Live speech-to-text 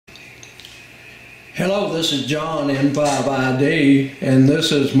Hello, this is John N5ID, and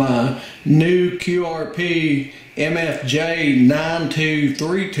this is my new QRP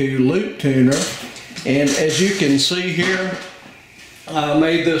MFJ-9232 loop tuner. And as you can see here, I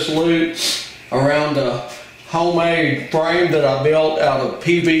made this loop around a homemade frame that I built out of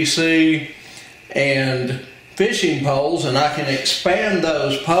PVC and fishing poles, and I can expand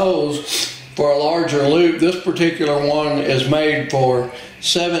those poles for a larger loop. This particular one is made for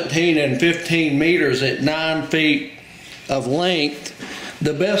 17 and 15 meters at 9 feet of length.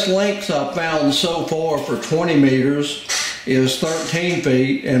 The best lengths I've found so far for 20 meters is 13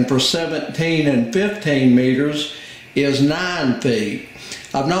 feet, and for 17 and 15 meters is 9 feet.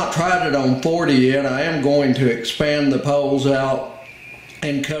 I've not tried it on 40 yet. I am going to expand the poles out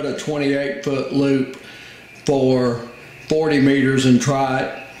and cut a 28-foot loop for 40 meters and try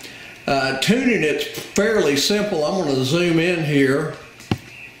it. Tuning it's fairly simple. I'm going to zoom in here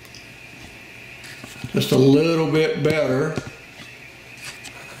just a little bit better.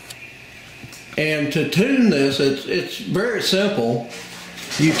 And to tune this, it's very simple.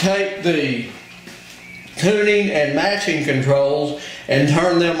 You take the tuning and matching controls and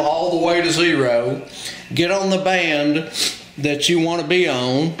turn them all the way to 0. Get on the band that you want to be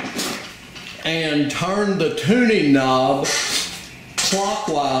on and turn the tuning knob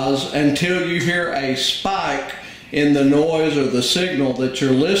clockwise until you hear a spike in the noise or the signal that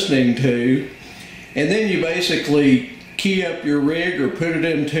you're listening to. And then you basically key up your rig or put it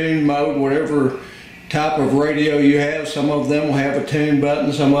in tune mode, whatever type of radio you have. Some of them will have a tune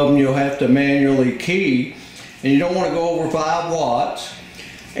button, some of them you'll have to manually key. And you don't want to go over 5 watts.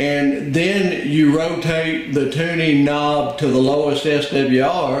 And then you rotate the tuning knob to the lowest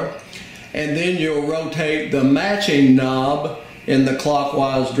SWR, and then you'll rotate the matching knob in the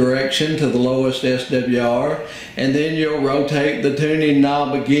clockwise direction to the lowest SWR, and then you'll rotate the tuning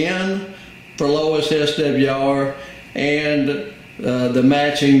knob again for lowest SWR and the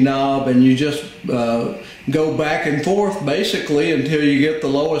matching knob, and you just go back and forth basically until you get the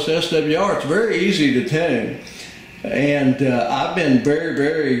lowest SWR. It's very easy to tune, and I've been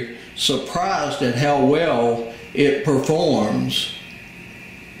very surprised at how well it performs.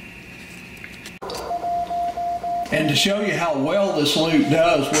 And to show you how well this loop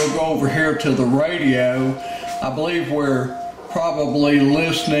does, we'll go over here to the radio. I believe we're probably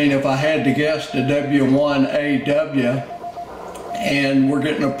listening, if I had to guess, to W1AW, and we're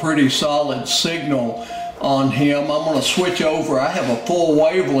getting a pretty solid signal on him. I'm going to switch over. I have a full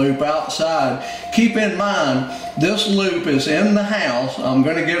wave loop outside. Keep in mind, this loop is in the house. I'm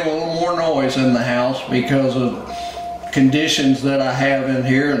going to get a little more noise in the house because of conditions that I have in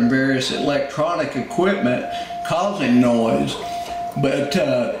here and various electronic equipment causing noise. But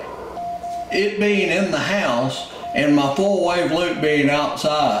it being in the house and my full wave loop being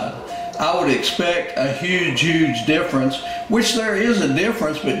outside, I would expect a huge difference, which there is a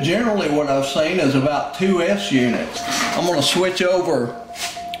difference, but generally what I've seen is about 2 S units. I'm going to switch over.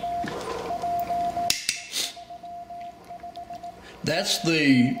 That's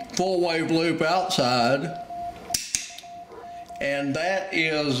the full wave loop outside, and that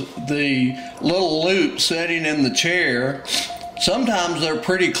is the little loop sitting in the chair. Sometimes they're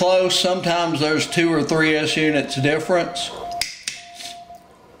pretty close, sometimes there's 2 or 3 S units difference.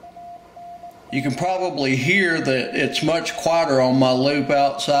 You can probably hear that it's much quieter on my loop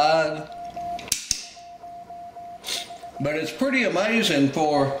outside. But it's pretty amazing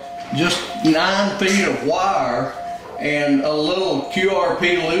for just 9 feet of wire and a little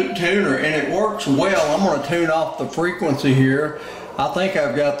QRP loop tuner, and it works well. I'm going to tune off the frequency here. I think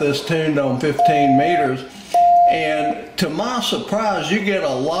I've got this tuned on 15 meters. And to my surprise, you get a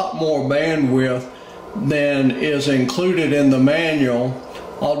lot more bandwidth than is included in the manual.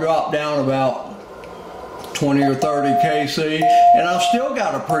 I'll drop down about 20 or 30 kc, and I've still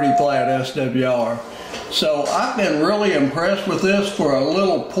got a pretty flat SWR. So I've been really impressed with this for a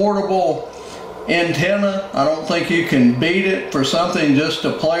little portable antenna. I don't think you can beat it for something just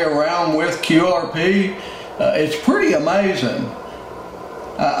to play around with QRP. It's pretty amazing.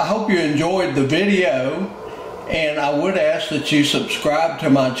 I hope you enjoyed the video, and I would ask that you subscribe to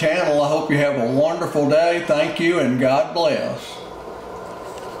my channel. I hope you have a wonderful day. Thank you, and God bless.